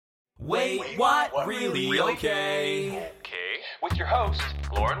Wait, what? Really? Okay. Okay, with your host,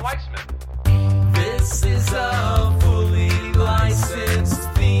 Lauren Weissman. This is a fully licensed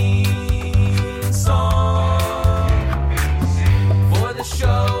theme song for the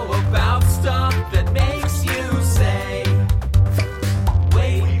show about stuff that makes you say,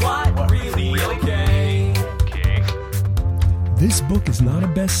 wait, what? Really? Okay. Okay. This book is not a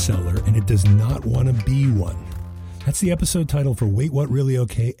bestseller, and it does not want to be one. That's the episode title for Wait, What? Really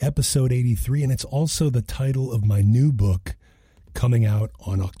Okay, episode 83, and it's also the title of my new book coming out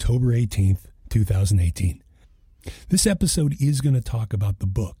on October 18th, 2018. This episode is going to talk about the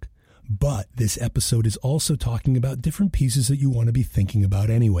book, but this episode is also talking about different pieces that you want to be thinking about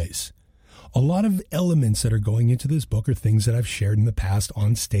anyways. A lot of elements that are going into this book are things that I've shared in the past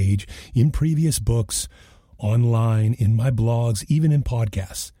on stage, in previous books, online, in my blogs, even in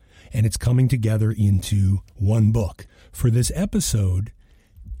podcasts. And it's coming together into one book. For this episode,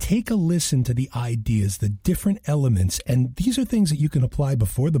 take a listen to the ideas, the different elements, and these are things that you can apply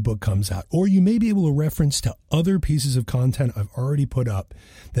before the book comes out, or you may be able to reference to other pieces of content I've already put up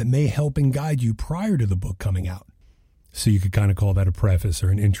that may help and guide you prior to the book coming out. So you could kind of call that a preface or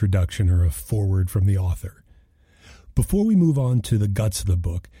an introduction or a foreword from the author. Before we move on to the guts of the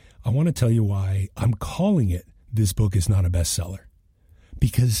book, I want to tell you why I'm calling it This Book Is Not a Bestseller.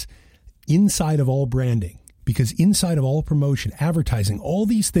 Because inside of all branding, because inside of all promotion, advertising, all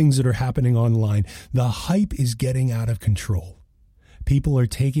these things that are happening online, the hype is getting out of control. People are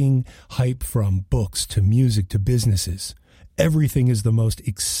taking hype from books to music to businesses. Everything is the most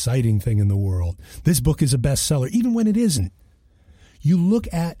exciting thing in the world. This book is a bestseller, even when it isn't. You look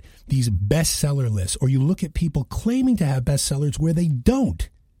at these bestseller lists, or you look at people claiming to have bestsellers where they don't.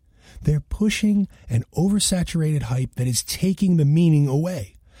 They're pushing an oversaturated hype that is taking the meaning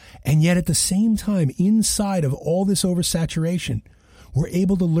away. And yet at the same time, inside of all this oversaturation, we're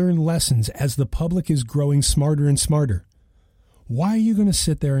able to learn lessons as the public is growing smarter and smarter. Why are you going to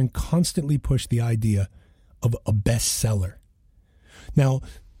sit there and constantly push the idea of a bestseller? Now,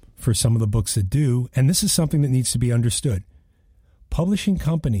 for some of the books that do, and this is something that needs to be understood, publishing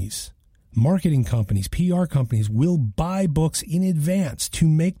companies, marketing companies, PR companies will buy books in advance to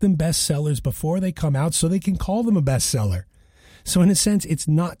make them bestsellers before they come out so they can call them a bestseller. So in a sense, it's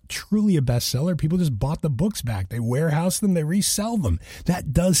not truly a bestseller. People just bought the books back. They warehouse them, they resell them.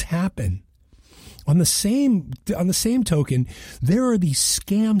 That does happen. On the same token, there are these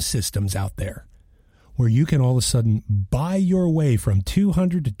scam systems out there where you can all of a sudden buy your way from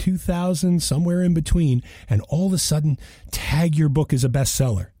 200 to 2,000, somewhere in between, and all of a sudden tag your book as a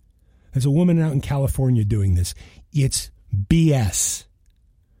bestseller. There's a woman out in California doing this. It's BS.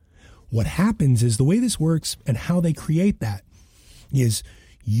 What happens is the way this works and how they create that is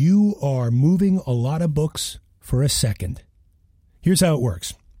you are moving a lot of books for a second. Here's how it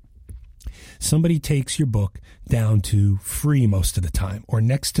works. Somebody takes your book down to free most of the time or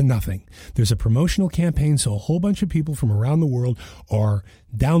next to nothing. There's a promotional campaign, so a whole bunch of people from around the world are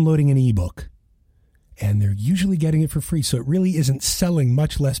downloading an ebook. And they're usually getting it for free, so it really isn't selling,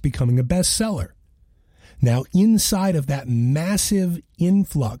 much less becoming a bestseller. Now, inside of that massive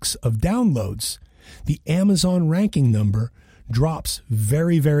influx of downloads, the Amazon ranking number drops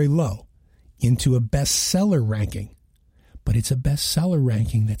very, very low into a bestseller ranking. But it's a bestseller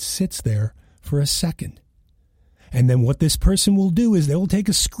ranking that sits there for a second. And then what this person will do is they will take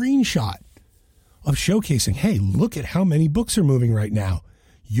a screenshot of showcasing, hey, look at how many books are moving right now.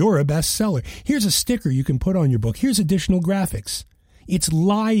 You're a bestseller. Here's a sticker you can put on your book. Here's additional graphics. It's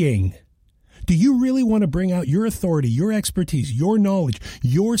lying. Do you really want to bring out your authority, your expertise, your knowledge,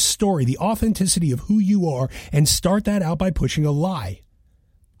 your story, the authenticity of who you are, and start that out by pushing a lie?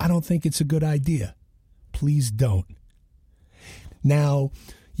 I don't think it's a good idea. Please don't. Now,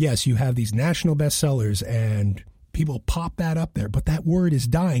 yes, you have these national bestsellers and people pop that up there, but that word is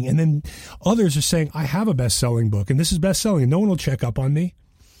dying. And then others are saying, I have a best-selling book and this is best-selling and no one will check up on me.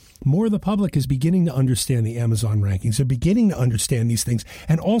 More of the public is beginning to understand the Amazon rankings. They're beginning to understand these things.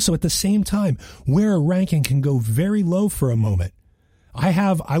 And also at the same time, where a ranking can go very low for a moment.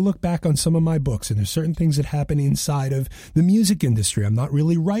 I look back on some of my books and there's certain things that happen inside of the music industry. I'm not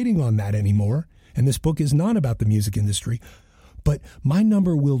really writing on that anymore. And this book is not about the music industry, but my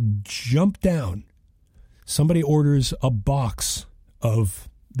number will jump down. Somebody orders a box of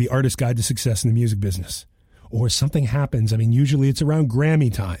The Artist's Guide to Success in the Music Business. Or something happens, usually it's around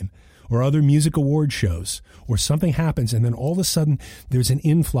Grammy time or other music award shows, or something happens and then all of a sudden there's an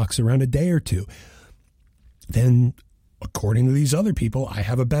influx around a day or two. Then according to these other people, I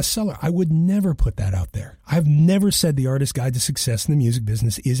have a bestseller. I would never put that out there. I've never said The Artist's Guide to Success in the Music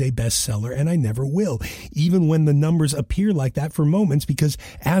Business is a bestseller, and I never will, even when the numbers appear like that for moments, because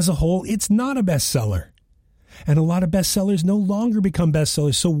as a whole, it's not a bestseller. And a lot of bestsellers no longer become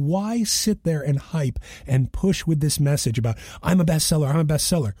bestsellers. So why sit there and hype and push with this message about, I'm a bestseller, I'm a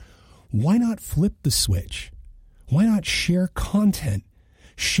bestseller? Why not flip the switch? Why not share content?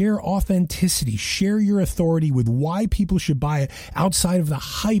 Share authenticity, share your authority with why people should buy it outside of the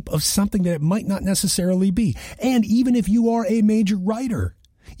hype of something that it might not necessarily be. And even if you are a major writer,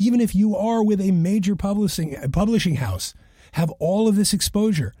 even if you are with a major publishing house, have all of this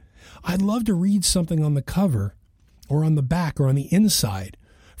exposure. I'd love to read something on the cover or on the back or on the inside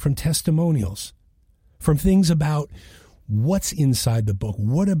from testimonials, from things about what's inside the book.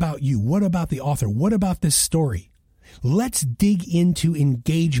 What about you? What about the author? What about this story? Let's dig into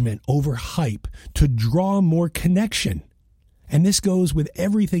engagement over hype to draw more connection. And this goes with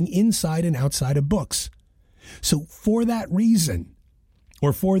everything inside and outside of books. So for that reason,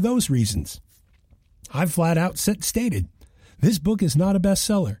 or for those reasons, I've flat out stated, this book is not a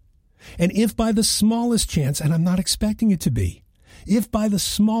bestseller. And if by the smallest chance, and I'm not expecting it to be, if by the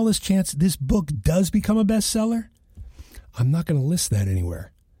smallest chance this book does become a bestseller, I'm not going to list that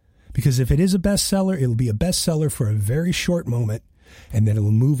anywhere. Because if it is a bestseller, it'll be a bestseller for a very short moment, and then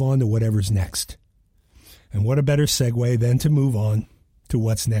it'll move on to whatever's next. And what a better segue than to move on to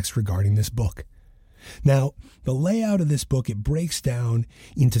what's next regarding this book. Now, the layout of this book, it breaks down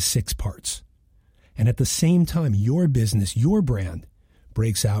into 6 parts. And at the same time, your business, your brand,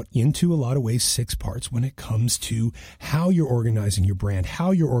 breaks out into a lot of ways 6 parts when it comes to how you're organizing your brand,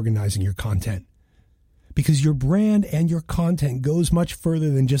 how you're organizing your content. Because your brand and your content goes much further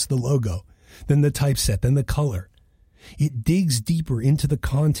than just the logo, than the typeset, than the color. It digs deeper into the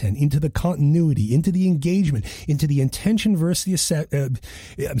content, into the continuity, into the engagement, into the intention versus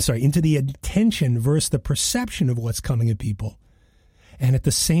into the intention versus the perception of what's coming at people. And at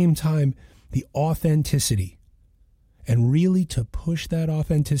the same time, the authenticity. And really, to push that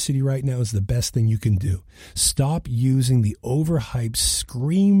authenticity right now is the best thing you can do. Stop using the overhyped,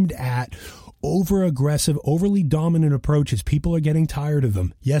 screamed at, over-aggressive, overly dominant approaches. People are getting tired of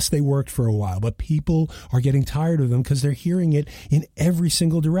them. Yes, they worked for a while, but people are getting tired of them because they're hearing it in every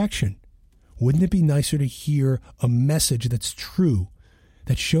single direction. Wouldn't it be nicer to hear a message that's true,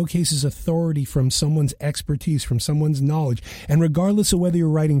 that showcases authority from someone's expertise, from someone's knowledge? And regardless of whether you're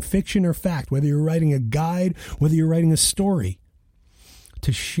writing fiction or fact, whether you're writing a guide, whether you're writing a story,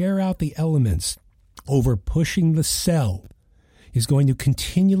 to share out the elements over pushing the sell is going to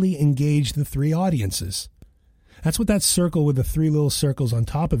continually engage the 3 audiences. That's what that circle with the 3 little circles on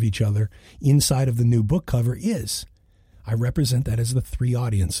top of each other inside of the new book cover is. I represent that as the 3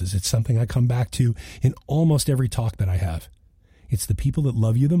 audiences. It's something I come back to in almost every talk that I have. It's the people that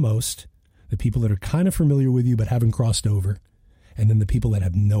love you the most, the people that are kind of familiar with you but haven't crossed over, and then the people that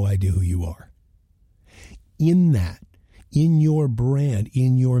have no idea who you are. In that, in your brand,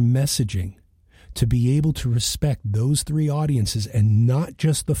 in your messaging, to be able to respect those 3 audiences and not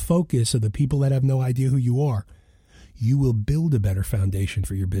just the focus of the people that have no idea who you are, you will build a better foundation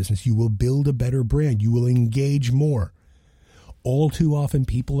for your business. You will build a better brand. You will engage more. All too often,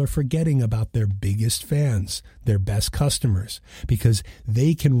 people are forgetting about their biggest fans, their best customers, because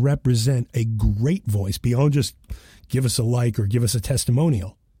they can represent a great voice beyond just give us a like or give us a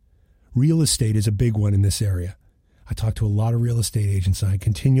testimonial. Real estate is a big one in this area. I talk to a lot of real estate agents, and I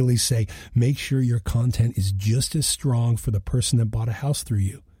continually say, make sure your content is just as strong for the person that bought a house through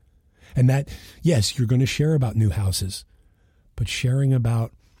you. And that, yes, you're going to share about new houses, but sharing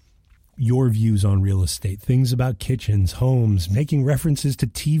about your views on real estate, things about kitchens, homes, making references to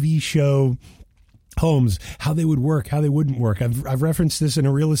TV show homes, how they would work, how they wouldn't work. I've referenced this in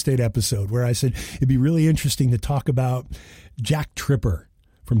a real estate episode where I said it'd be really interesting to talk about Jack Tripper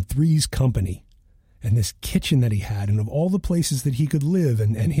from Three's Company and this kitchen that he had, and of all the places that he could live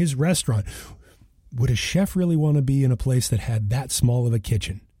and his restaurant. Would a chef really want to be in a place that had that small of a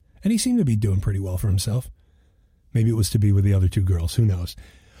kitchen? And he seemed to be doing pretty well for himself. Maybe it was to be with the other 2 girls, who knows?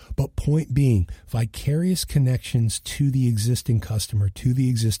 But point being, vicarious connections to the existing customer, to the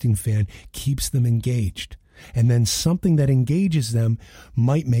existing fan, keeps them engaged. And then something that engages them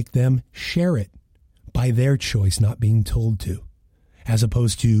might make them share it by their choice, not being told to. As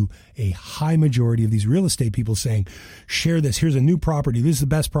opposed to a high majority of these real estate people saying, share this, here's a new property, this is the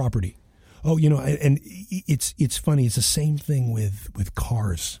best property. Oh, and it's funny, it's the same thing with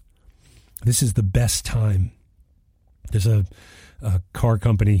cars. This is the best time. There's a car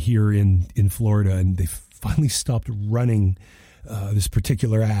company here in Florida, and they finally stopped running this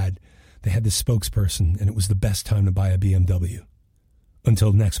particular ad they had this spokesperson, and it was the best time to buy a BMW.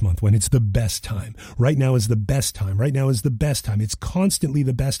 Until next month, when it's the best time. Right now is the best time. Right now is the best time. It's constantly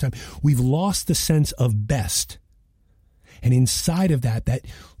the best time. We've lost the sense of best. And inside of that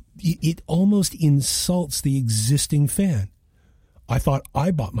it almost insults the existing fan. I thought I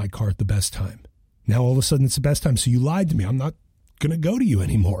bought my car at the best time. Now all of a sudden it's the best time. So you lied to me. I'm not going to go to you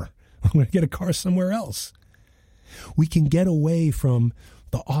anymore. I'm going to get a car somewhere else. We can get away from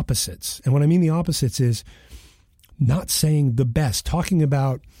the opposites. And what I mean the opposites is not saying the best, talking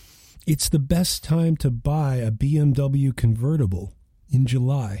about it's the best time to buy a BMW convertible in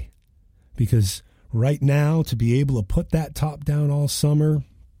July. Because right now, to be able to put that top down all summer,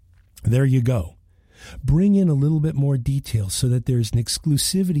 there you go. Bring in a little bit more detail so that there's an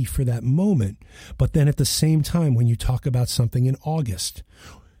exclusivity for that moment. But then at the same time, when you talk about something in August,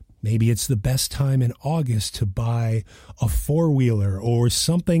 maybe it's the best time in August to buy a four-wheeler or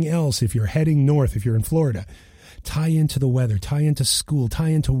something else if you're heading north, if you're in Florida. Tie into the weather, tie into school, tie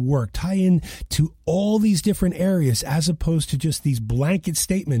into work, tie into all these different areas as opposed to just these blanket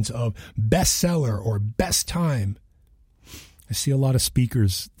statements of bestseller or best time. I see a lot of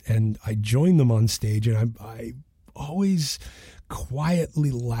speakers and I join them on stage and I always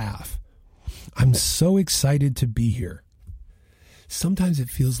quietly laugh. I'm so excited to be here. Sometimes it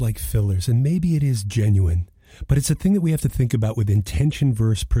feels like fillers, and maybe it is genuine, but it's a thing that we have to think about with intention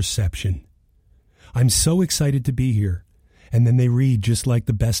versus perception. I'm so excited to be here. And then they read just like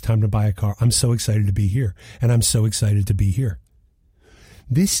the best time to buy a car. I'm so excited to be here. And I'm so excited to be here.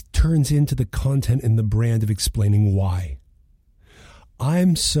 This turns into the content and the brand of explaining why.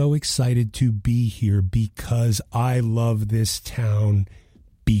 I'm so excited to be here because I love this town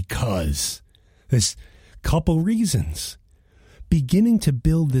because. There's a couple reasons. Beginning to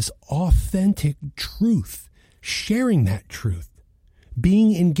build this authentic truth. Sharing that truth.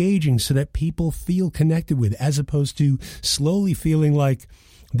 Being engaging so that people feel connected with, as opposed to slowly feeling like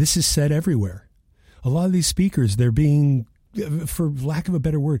this is said everywhere. A lot of these speakers, they're being, for lack of a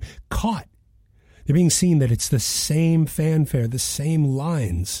better word, caught. They're being seen that it's the same fanfare, the same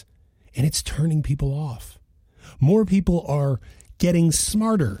lines, and it's turning people off. More people are getting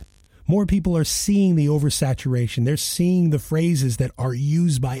smarter. More people are seeing the oversaturation. They're seeing the phrases that are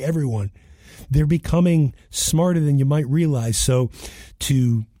used by everyone. They're becoming smarter than you might realize. So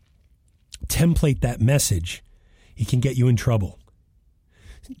to template that message, it can get you in trouble.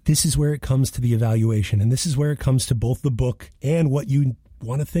 This is where it comes to the evaluation. And this is where it comes to both the book and what you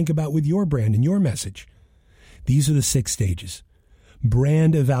want to think about with your brand and your message. These are the 6 stages.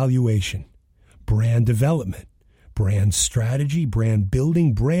 Brand evaluation, brand development, brand strategy, brand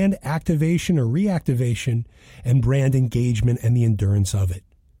building, brand activation or reactivation, and brand engagement and the endurance of it.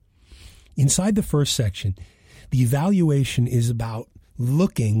 Inside the first section, the evaluation is about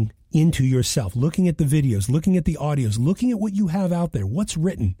looking into yourself, looking at the videos, looking at the audios, looking at what you have out there, what's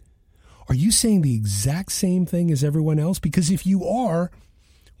written. Are you saying the exact same thing as everyone else? Because if you are,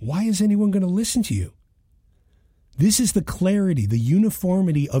 why is anyone going to listen to you? This is the clarity, the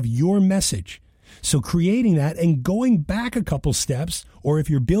uniformity of your message. So creating that and going back a couple steps, or if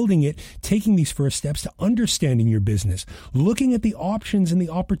you're building it, taking these first steps to understanding your business, looking at the options and the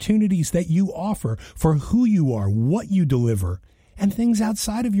opportunities that you offer for who you are, what you deliver, and things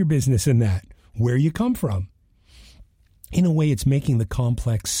outside of your business in that, where you come from. In a way, it's making the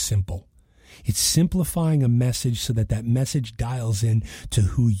complex simple. It's simplifying a message so that that message dials in to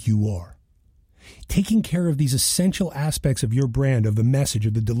who you are. Taking care of these essential aspects of your brand, of the message,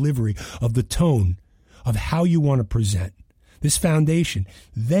 of the delivery, of the tone, of how you want to present. This foundation,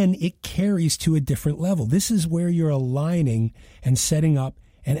 then it carries to a different level. This is where you're aligning and setting up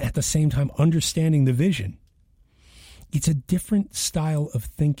and at the same time understanding the vision. It's a different style of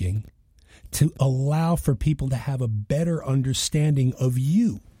thinking to allow for people to have a better understanding of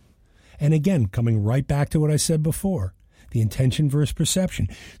you. And again, coming right back to what I said before, the intention versus perception.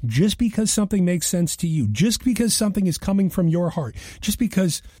 Just because something makes sense to you, just because something is coming from your heart, just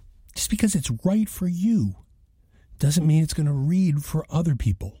because it's right for you, doesn't mean it's going to read for other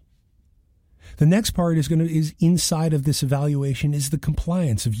people. The next part is inside of this evaluation is the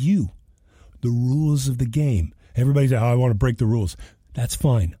compliance of you, the rules of the game. Everybody says, I want to break the rules. That's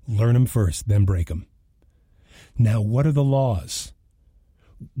fine. Learn them first, then break them. Now, what are the laws?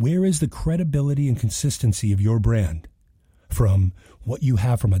 Where is the credibility and consistency of your brand? From what you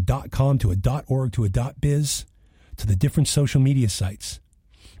have from a .com to a .org to a .biz to the different social media sites.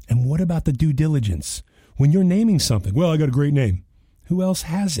 And what about the due diligence? When you're naming something, well, I got a great name. Who else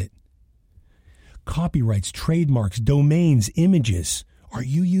has it? Copyrights, trademarks, domains, images. Are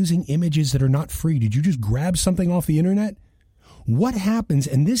you using images that are not free? Did you just grab something off the internet? What happens,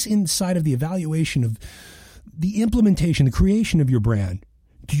 and this inside of the evaluation of the implementation, the creation of your brand,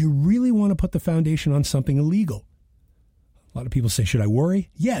 do you really want to put the foundation on something illegal? A lot of people say, should I worry?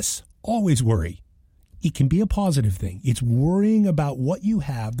 Yes, always worry. It can be a positive thing. It's worrying about what you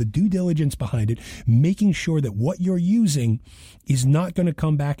have, the due diligence behind it, making sure that what you're using is not going to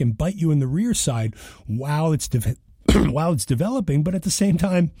come back and bite you in the rear side while it's developing. But at the same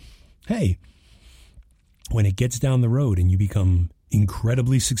time, hey, when it gets down the road and you become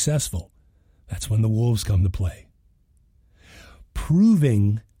incredibly successful, that's when the wolves come to play.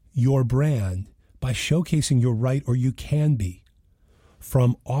 Proving your brand by showcasing you're right or you can be,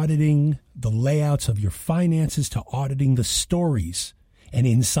 from auditing the layouts of your finances to auditing the stories and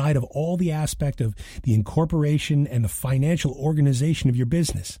inside of all the aspect of the incorporation and the financial organization of your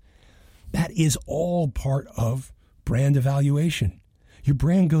business. That is all part of brand evaluation. Your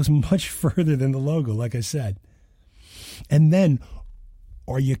brand goes much further than the logo, like I said. And then,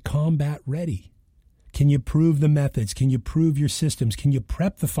 are you combat ready? Can you prove the methods? Can you prove your systems? Can you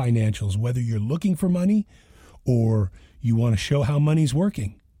prep the financials, whether you're looking for money or you want to show how money's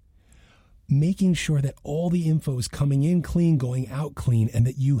working? Making sure that all the info is coming in clean, going out clean, and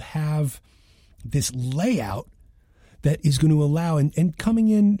that you have this layout that is going to allow, and coming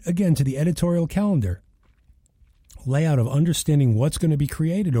in, again, to the editorial calendar, layout of understanding what's going to be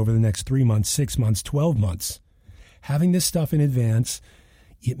created over the next 3 months, 6 months, 12 months. Having this stuff in advance,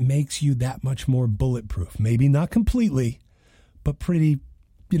 it makes you that much more bulletproof. Maybe not completely, but pretty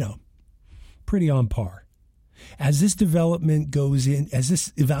on par. As this development goes in, as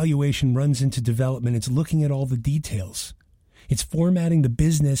this evaluation runs into development, it's looking at all the details. It's formatting the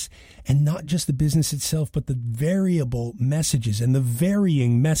business, and not just the business itself, but the variable messages and the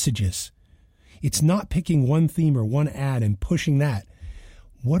varying messages. It's not picking one theme or one ad and pushing that.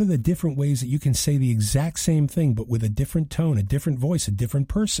 What are the different ways that you can say the exact same thing, but with a different tone, a different voice, a different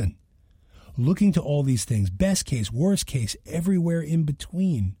person? Looking to all these things, best case, worst case, everywhere in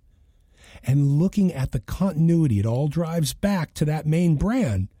between. And looking at the continuity. It all drives back to that main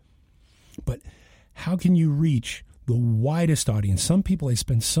brand. But how can you reach the widest audience? Some people, they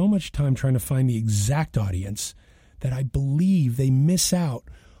spend so much time trying to find the exact audience that I believe they miss out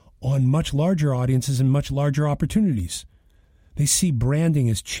on much larger audiences and much larger opportunities. They see branding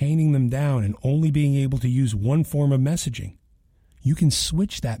as chaining them down and only being able to use one form of messaging. You can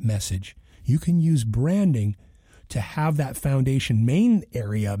switch that message. You can use branding to have that foundation main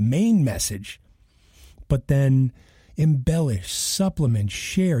area, main message, but then embellish, supplement,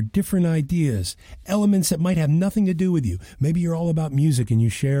 share different ideas, elements that might have nothing to do with you. Maybe you're all about music and you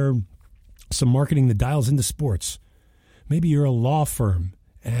share some marketing that dials into sports. Maybe you're a law firm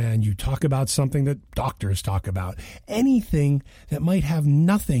and you talk about something that doctors talk about. Anything that might have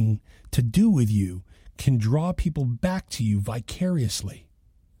nothing to do with you can draw people back to you vicariously.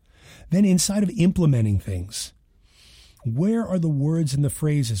 Then inside of implementing things, where are the words and the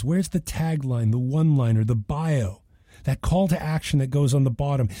phrases? Where's the tagline, the one-liner, the bio, that call to action that goes on the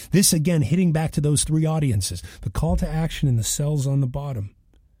bottom? This, again, hitting back to those three audiences, the call to action in the cells on the bottom.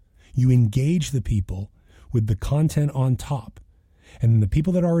 You engage the people with the content on top. And the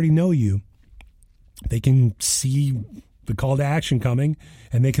people that already know you, they can see the call to action coming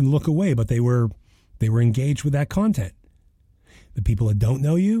and they can look away, but they were engaged with that content. The people that don't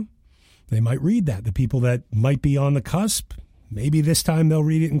know you, they might read that. The people that might be on the cusp, maybe this time they'll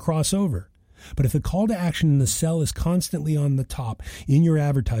read it and cross over. But if the call to action in the cell is constantly on the top, in your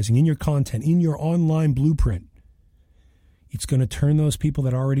advertising, in your content, in your online blueprint, it's going to turn those people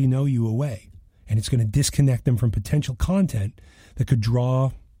that already know you away. And it's going to disconnect them from potential content that could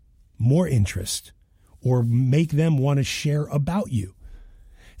draw more interest or make them want to share about you.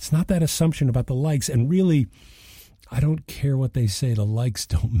 It's not that assumption about the likes. And really, I don't care what they say. The likes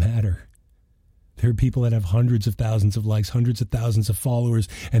don't matter. There are people that have hundreds of thousands of likes, hundreds of thousands of followers,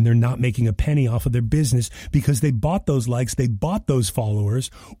 and they're not making a penny off of their business because they bought those likes, they bought those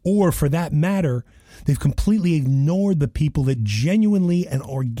followers, or for that matter, they've completely ignored the people that genuinely and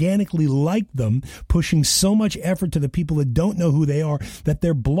organically like them, pushing so much effort to the people that don't know who they are that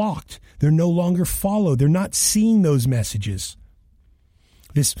they're blocked. They're no longer followed. They're not seeing those messages.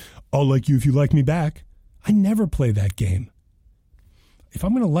 This, I'll like you if you like me back. I never play that game. If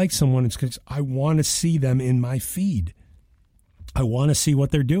I'm going to like someone, it's because I want to see them in my feed. I want to see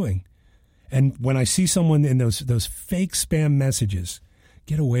what they're doing. And when I see someone in those fake spam messages,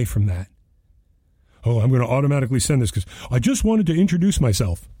 get away from that. Oh, I'm going to automatically send this because I just wanted to introduce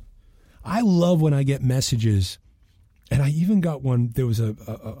myself. I love when I get messages, and I even got one. There was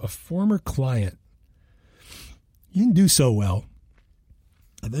a former client. He didn't do so well.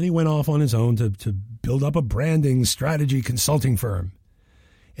 And then he went off on his own to build up a branding strategy consulting firm.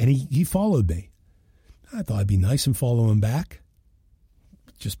 And he followed me. I thought I'd be nice and follow him back.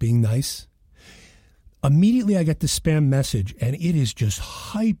 Just being nice. Immediately I get the spam message, and it is just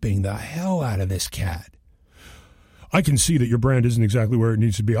hyping the hell out of this cat. I can see that your brand isn't exactly where it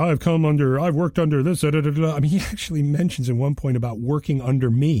needs to be. I've worked under this. I mean, he actually mentions at one point about working under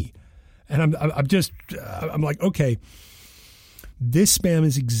me. And I'm like, okay, this spam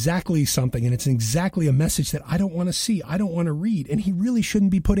is exactly something, and it's exactly a message that I don't want to see. I don't want to read, and he really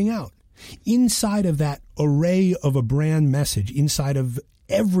shouldn't be putting out. Inside of that array of a brand message, inside of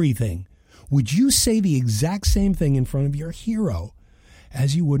everything, would you say the exact same thing in front of your hero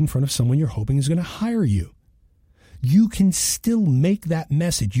as you would in front of someone you're hoping is going to hire you? You can still make that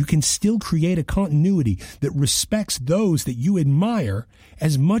message. You can still create a continuity that respects those that you admire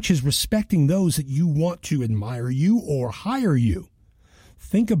as much as respecting those that you want to admire you or hire you.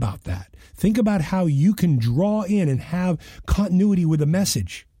 Think about that. Think about how you can draw in and have continuity with a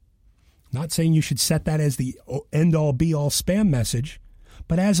message. Not saying you should set that as the end-all, be-all spam message,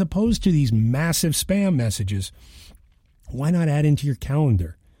 but as opposed to these massive spam messages, why not add into your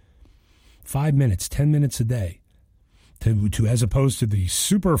calendar 5 minutes, 10 minutes a day to as opposed to the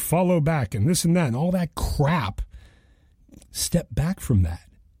super follow back and this and that and all that crap? Step back from that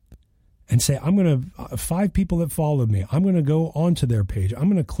and say, I'm going to, 5 people that followed me, I'm going to go onto their page. I'm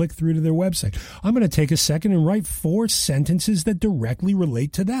going to click through to their website. I'm going to take a second and write 4 sentences that directly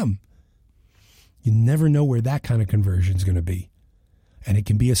relate to them. You never know where that kind of conversion is going to be. And it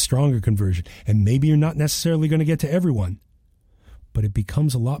can be a stronger conversion. And maybe you're not necessarily going to get to everyone. But it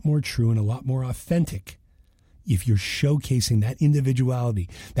becomes a lot more true and a lot more authentic if you're showcasing that individuality,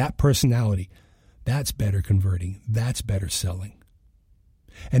 that personality. That's better converting. That's better selling.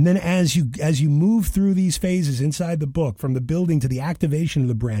 And then as you move through these phases inside the book, from the building to the activation of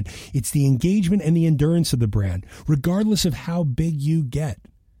the brand, it's the engagement and the endurance of the brand, regardless of how big you get.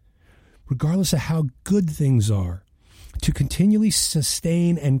 Regardless of how good things are, to continually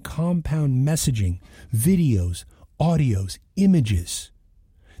sustain and compound messaging, videos, audios, images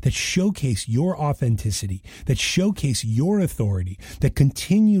that showcase your authenticity, that showcase your authority, that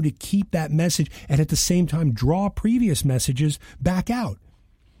continue to keep that message and at the same time draw previous messages back out.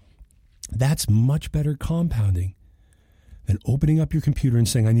 That's much better compounding than opening up your computer and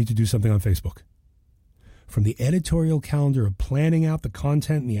saying, I need to do something on Facebook. From the editorial calendar of planning out the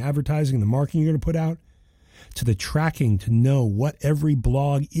content and the advertising and the marketing you're going to put out, to the tracking to know what every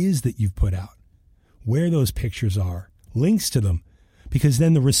blog is that you've put out, where those pictures are, links to them, because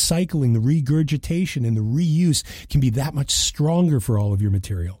then the recycling, the regurgitation, and the reuse can be that much stronger for all of your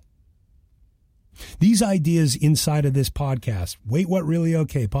material. These ideas inside of this podcast, Wait, What Really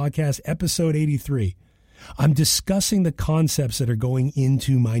Okay, podcast episode 83, I'm discussing the concepts that are going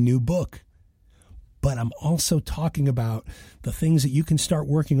into my new book. But I'm also talking about the things that you can start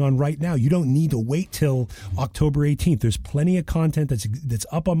working on right now. You don't need to wait till October 18th. There's plenty of content that's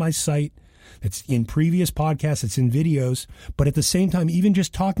up on my site, that's in previous podcasts, it's in videos. But at the same time, even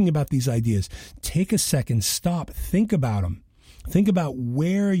just talking about these ideas, take a second, stop, think about them. Think about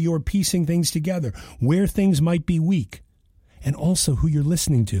where you're piecing things together, where things might be weak, and also who you're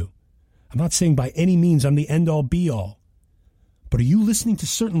listening to. I'm not saying by any means I'm the end-all, be-all. But are you listening to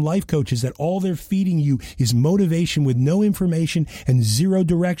certain life coaches that all they're feeding you is motivation with no information and zero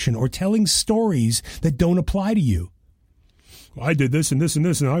direction, or telling stories that don't apply to you? Well, I did this and this and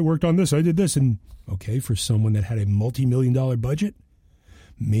this, and I worked on this, I did this. And okay, for someone that had a multi-million-dollar budget,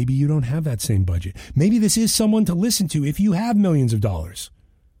 maybe you don't have that same budget. Maybe this is someone to listen to if you have millions of dollars.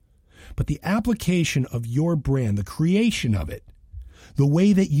 But the application of your brand, the creation of it, the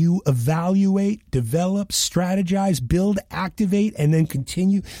way that you evaluate, develop, strategize, build, activate, and then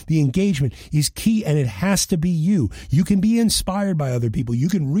continue the engagement is key, and it has to be you. You can be inspired by other people. You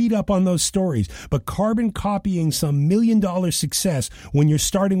can read up on those stories, but carbon copying some $1 million success when you're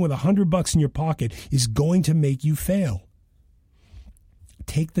starting with $100 in your pocket is going to make you fail.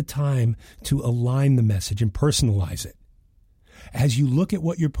 Take the time to align the message and personalize it. As you look at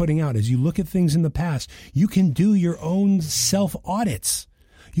what you're putting out, as you look at things in the past, you can do your own self-audits.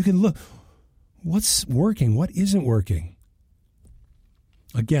 You can look, what's working, what isn't working.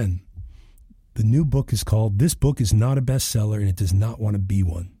 Again, the new book is called, This Book is Not a Bestseller and It Does Not Want to Be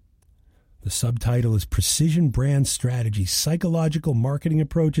One. The subtitle is Precision Brand Strategy, Psychological Marketing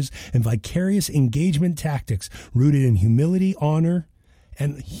Approaches, and Vicarious Engagement Tactics Rooted in Humility, Honor,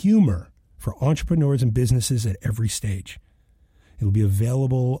 and Humor for Entrepreneurs and Businesses at Every Stage. It'll be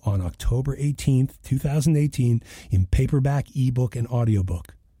available on October 18th, 2018 in paperback, ebook, and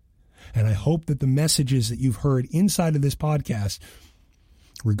audiobook. And I hope that the messages that you've heard inside of this podcast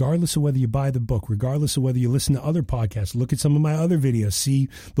regardless of whether you buy the book, regardless of whether you listen to other podcasts, look at some of my other videos, see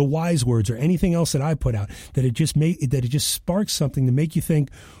the wise words or anything else that I put out, that it just sparks something to make you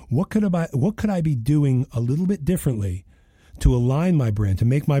think, what could I be doing a little bit differently to align my brand, to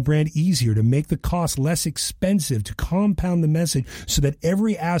make my brand easier, to make the cost less expensive, to compound the message so that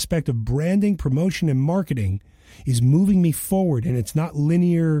every aspect of branding, promotion, and marketing is moving me forward, and it's not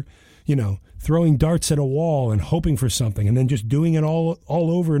linear, throwing darts at a wall and hoping for something and then just doing it all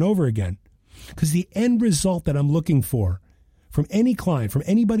over and over again. Because the end result that I'm looking for from any client, from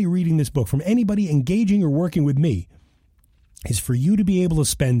anybody reading this book, from anybody engaging or working with me, is for you to be able to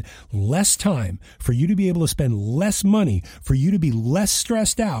spend less time, for you to be able to spend less money, for you to be less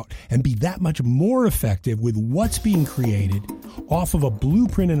stressed out and be that much more effective with what's being created off of a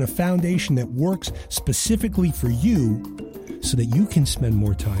blueprint and a foundation that works specifically for you, so that you can spend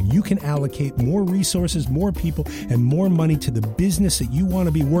more time, you can allocate more resources, more people, and more money to the business that you want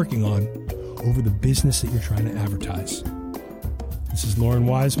to be working on over the business that you're trying to advertise. This is Lauren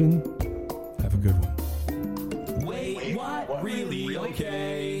Wiseman. Have a good one. Wait, what? Really?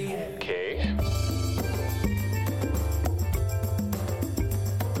 Okay.